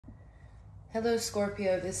Hello,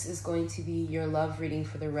 Scorpio. This is going to be your love reading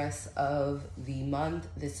for the rest of the month.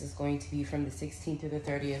 This is going to be from the 16th through the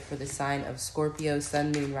 30th for the sign of Scorpio,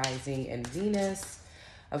 Sun, Moon, Rising, and Venus.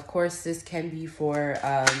 Of course, this can be for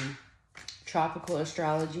tropical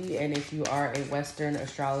astrology, and if you are a Western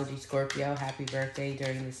astrology Scorpio, happy birthday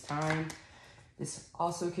during this time. This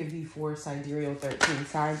also can be for sidereal 13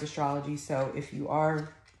 signs astrology, so if you are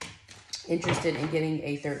interested in getting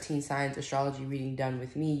a 13 signs astrology reading done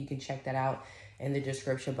with me, you can check that out in the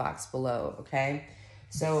description box below, okay?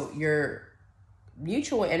 So your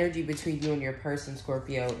mutual energy between you and your person,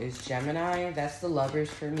 Scorpio, is Gemini. That's the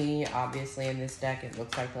lovers for me. Obviously, in this deck, it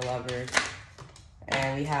looks like the lovers.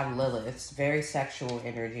 And we have Lilith. It's very sexual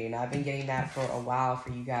energy, and I've been getting that for a while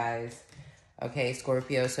for you guys. Okay,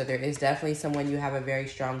 Scorpio, so there is definitely someone you have a very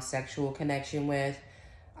strong sexual connection with.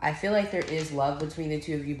 I feel like there is love between the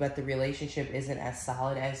two of you, but the relationship isn't as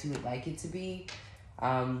solid as you would like it to be.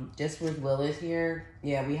 Just with Lilith here,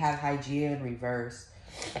 yeah, we have Hygeia in reverse.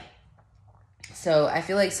 So I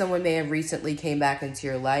feel like someone may have recently came back into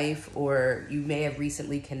your life, or you may have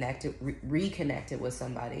recently reconnected with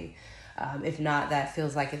somebody. If not, that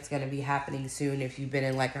feels like it's going to be happening soon. If you've been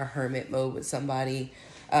in like a hermit mode with somebody,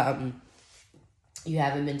 you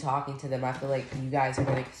haven't been talking to them, I feel like you guys are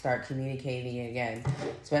going to start communicating again,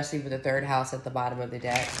 especially with the third house at the bottom of the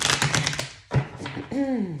deck.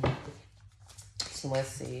 So let's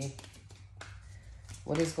see.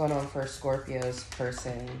 What is going on for Scorpio's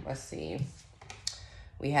person? Let's see.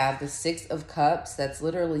 We have the Six of Cups. That's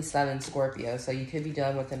literally Sun and Scorpio. So you could be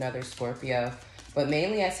dealing with another Scorpio. But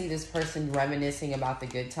mainly I see this person reminiscing about the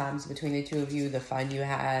good times between the two of you, the fun you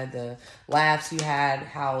had, the laughs you had,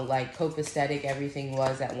 how like copacetic everything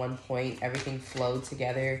was at one point. Everything flowed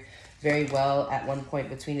together very well at one point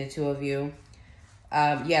between the two of you.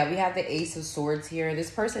 Yeah, we have the Ace of Swords here.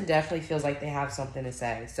 This person definitely feels like they have something to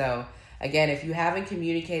say. So again, if you haven't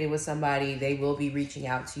communicated with somebody, they will be reaching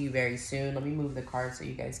out to you very soon. Let me move the cards so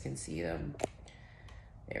you guys can see them.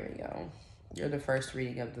 There we go. You're the first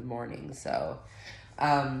reading of the morning. So,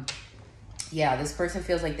 yeah, this person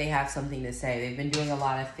feels like they have something to say. They've been doing a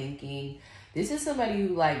lot of thinking. This is somebody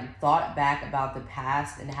who, like, thought back about the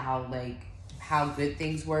past and how good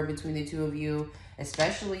things were between the two of you,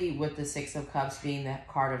 especially with the Six of Cups being the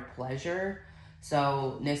card of pleasure.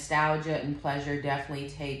 So, nostalgia and pleasure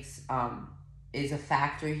definitely is a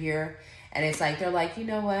factor here. And it's like, they're like, you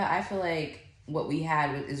know what? I feel like what we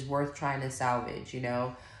had is worth trying to salvage, you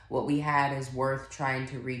know? What we had is worth trying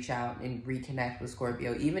to reach out and reconnect with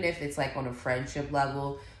Scorpio, even if it's like on a friendship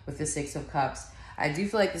level with the Six of Cups. I do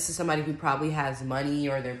feel like this is somebody who probably has money,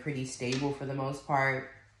 or they're pretty stable for the most part.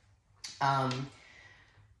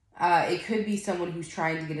 It could be someone who's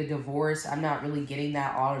trying to get a divorce. I'm not really getting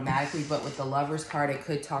that automatically, but with the Lovers card, it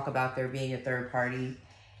could talk about there being a third party.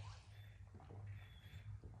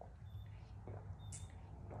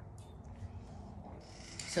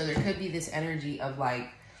 So there could be this energy of like,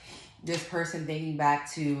 this person thinking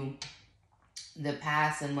back to the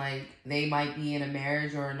past, and like they might be in a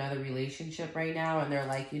marriage or another relationship right now, and they're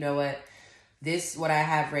like, you know what, what I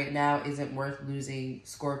have right now isn't worth losing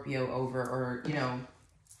Scorpio over, or, you know,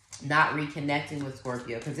 not reconnecting with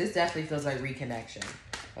Scorpio, because this definitely feels like reconnection.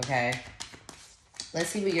 Okay, let's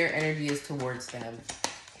see what your energy is towards them.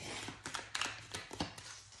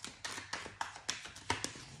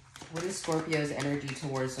 What is Scorpio's energy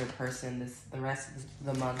towards their person the rest of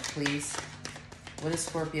the month, please? What is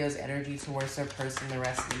Scorpio's energy towards their person the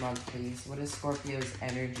rest of the month, please? What is Scorpio's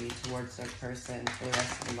energy towards their person for the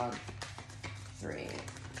rest of the month? 3.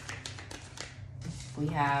 We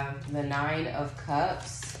have the Nine of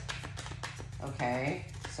Cups. Okay,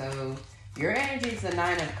 so your energy is the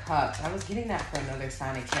Nine of Cups. I was getting that for another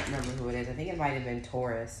sign. I can't remember who it is. I think it might have been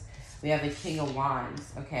Taurus. We have the King of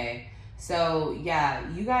Wands. Okay. So, yeah,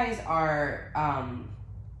 you guys are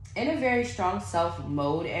in a very strong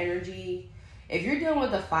self-mode energy. If you're dealing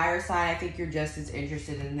with a fire sign, I think you're just as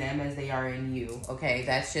interested in them as they are in you, okay?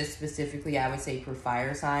 That's just specifically, I would say, for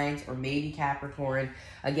fire signs, or maybe Capricorn.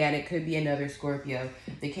 Again, it could be another Scorpio.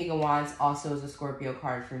 The King of Wands also is a Scorpio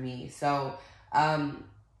card for me. So,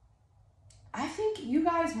 I think you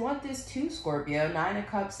guys want this too, Scorpio. Nine of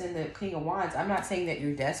Cups and the King of Wands. I'm not saying that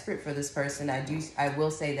you're desperate for this person. I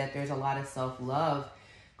will say that there's a lot of self-love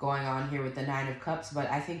going on here with the Nine of Cups,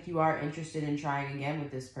 but I think you are interested in trying again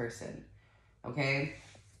with this person, okay?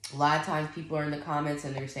 A lot of times people are in the comments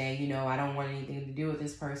and they're saying, you know, I don't want anything to do with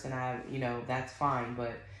this person. You know, that's fine.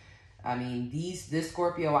 But, I mean, this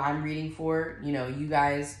Scorpio I'm reading for, you know, you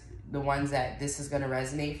guys, the ones that this is going to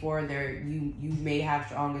resonate for, you may have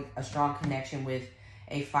a strong connection with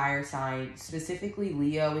a fire sign. Specifically,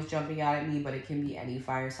 Leo is jumping out at me, but it can be any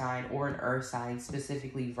fire sign or an earth sign.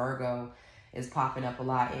 Specifically, Virgo is popping up a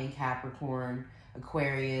lot, and Capricorn,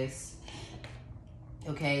 Aquarius.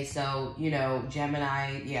 Okay, so, you know,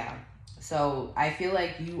 Gemini, yeah. So I feel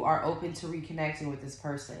like you are open to reconnecting with this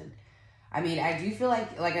person. I mean, I do feel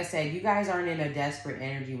like I said, you guys aren't in a desperate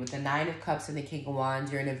energy. With the 9 of Cups and the King of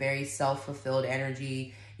Wands, you're in a very self-fulfilled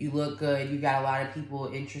energy. You look good. You got a lot of people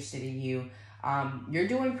interested in you. You're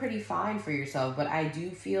doing pretty fine for yourself, but I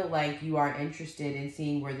do feel like you are interested in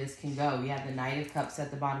seeing where this can go. You have the Knight of Cups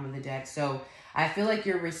at the bottom of the deck. So I feel like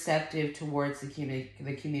you're receptive towards the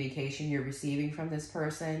communication you're receiving from this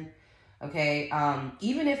person. Okay,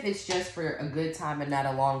 even if it's just for a good time and not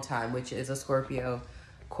a long time, which is a Scorpio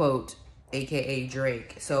quote, aka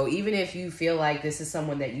Drake. So even if you feel like this is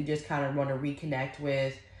someone that you just kind of want to reconnect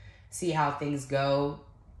with, see how things go,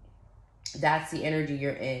 that's the energy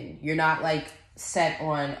you're in. You're not like set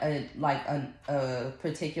on a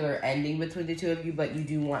particular ending between the two of you, but you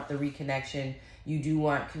do want the reconnection. You do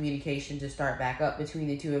want communication to start back up between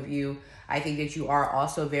the two of you. I think that you are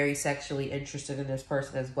also very sexually interested in this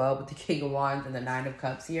person as well, with the King of Wands and the 9 of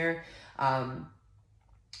Cups here.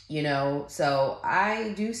 You know, so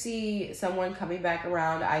I do see someone coming back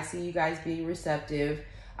around. I see you guys being receptive.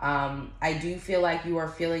 I do feel like you are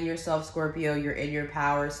feeling yourself, Scorpio. You're in your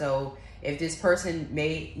power. So if this person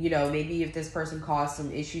maybe if this person caused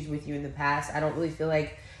some issues with you in the past, I don't really feel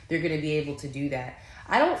like they're going to be able to do that.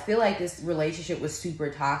 I don't feel like this relationship was super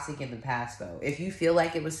toxic in the past, though. If you feel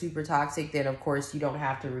like it was super toxic, then, of course, you don't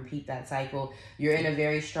have to repeat that cycle. You're in a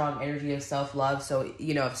very strong energy of self-love. So,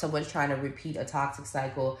 you know, if someone's trying to repeat a toxic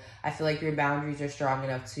cycle, I feel like your boundaries are strong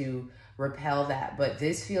enough to repel that. But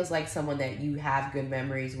this feels like someone that you have good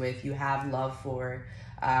memories with, you have love for,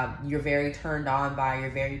 you're very turned on by, you're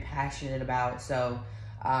very passionate about. So,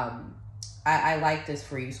 I like this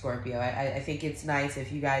for you, Scorpio. I think it's nice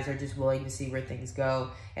if you guys are just willing to see where things go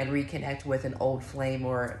and reconnect with an old flame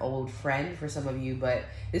or an old friend for some of you. But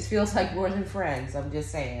this feels like more than friends. I'm just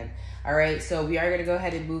saying. All right, so we are going to go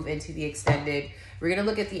ahead and move into the extended. We're going to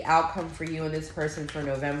look at the outcome for you and this person for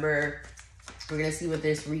November. We're going to see what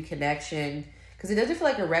this reconnection, because it doesn't feel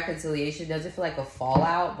like a reconciliation. It doesn't feel like a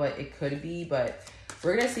fallout, but it could be. But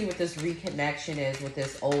we're going to see what this reconnection is with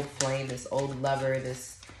this old flame, this old lover,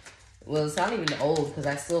 this... Well, it's not even old, because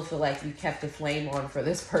I still feel like you kept the flame on for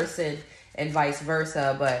this person and vice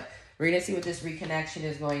versa. But we're going to see what this reconnection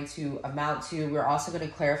is going to amount to. We're also going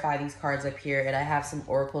to clarify these cards up here. And I have some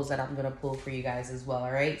oracles that I'm going to pull for you guys as well.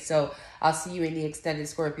 All right. So I'll see you in the extended,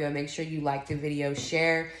 Scorpio. Make sure you like the video,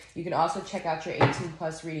 share. You can also check out your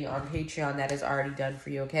 18+ reading on Patreon. That is already done for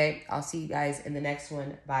you. Okay. I'll see you guys in the next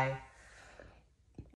one. Bye.